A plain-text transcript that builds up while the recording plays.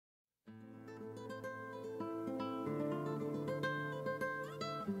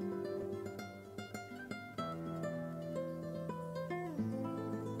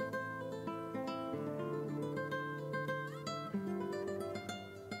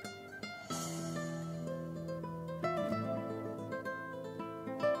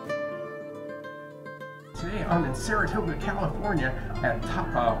Today I'm in Saratoga, California at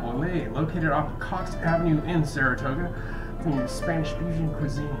TapaOle, located off of Cox Avenue in Saratoga. I'm doing Spanish fusion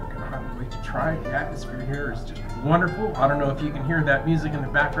cuisine. I can't wait to try it. The atmosphere here is just wonderful. I don't know if you can hear that music in the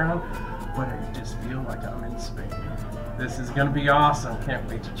background, but I just feel like I'm in Spain. This is going to be awesome. Can't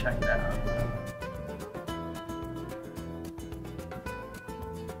wait to check it out.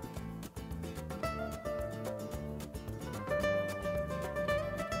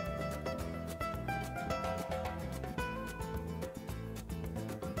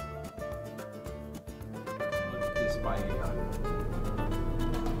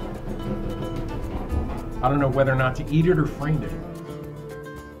 I don't know whether or not to eat it or frame it.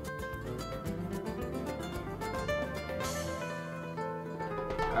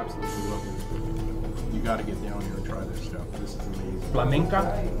 Absolutely love it. You got to get down here and try this stuff. This is amazing.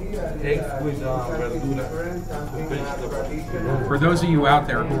 Flamenca? Eggs with verdura, vegetables. For those of you out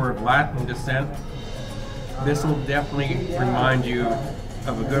there who are of Latin descent, this will definitely remind you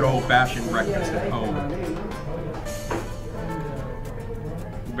of a good old-fashioned breakfast at home.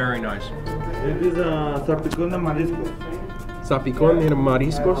 Very nice. It is salpicón de mariscos. Salpicón de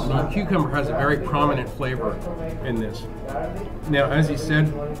mariscos. The cucumber has a very prominent flavor in this. Now, as he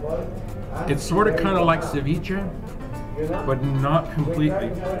said, it's sort of kind of like ceviche, but not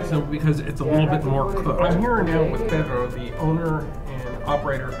completely. So because it's a little bit more cooked. I'm here now with Pedro, the owner and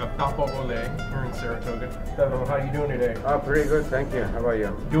operator of TapaOle here in Saratoga. Pedro, how are you doing today? Oh, pretty good, thank you. How about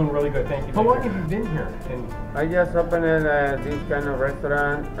you? Doing really good, thank you. How long have you been here? I just opened this kind of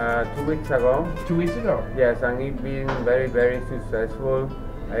restaurant 2 weeks ago. 2 weeks ago? Yes, and it's been very, very successful.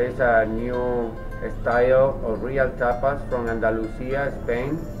 It's a new style of real tapas from Andalusia,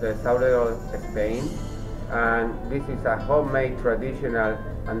 Spain, the south of Spain. And this is a homemade traditional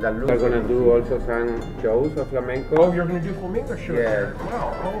Andalusian. We're going to do also some shows of flamenco. Oh, you're going to do flamenco shows? Yes.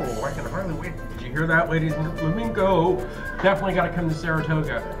 Wow, oh, I can hardly wait. Did you hear that, ladies and flamenco? Definitely got to come to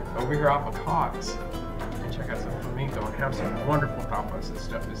Saratoga over here off of Cox and check out some flamenco and have some wonderful tapas. This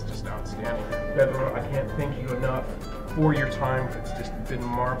stuff is just outstanding. Pedro, I can't thank you enough for your time. It's just been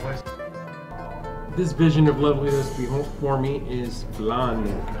marvelous. This vision of loveliness before me is bland,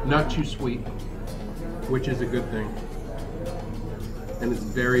 not too sweet, which is a good thing. And it's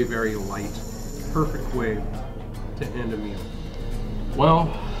very, very light. Perfect way to end a meal. Well,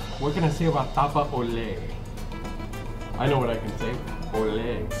 what can I say about TapaOle? I know what I can say.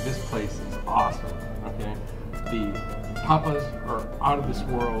 Ole. This place is awesome, okay? The tapas are out of this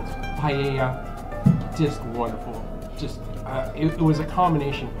world. Paella, just wonderful. Just, it was a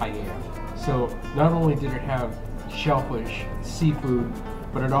combination paella. So not only did it have shellfish, seafood,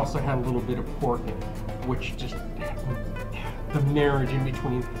 but it also had a little bit of pork in it, which just, the marriage in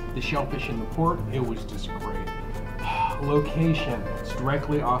between the shellfish and the pork, it was just great. Location, it's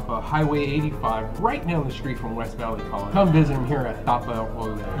directly off of Highway 85, right down the street from West Valley College. Come visit him here at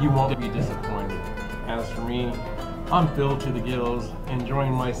TapaOle. You won't be disappointed. As for me, I'm filled to the gills,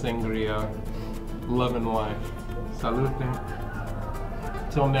 enjoying my sangria, loving life. Salute.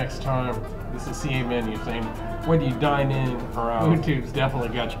 Till next time, this is CA Menu saying, whether you dine in or out, YouTube's definitely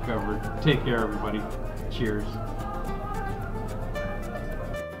got you covered. Take care, everybody. Cheers.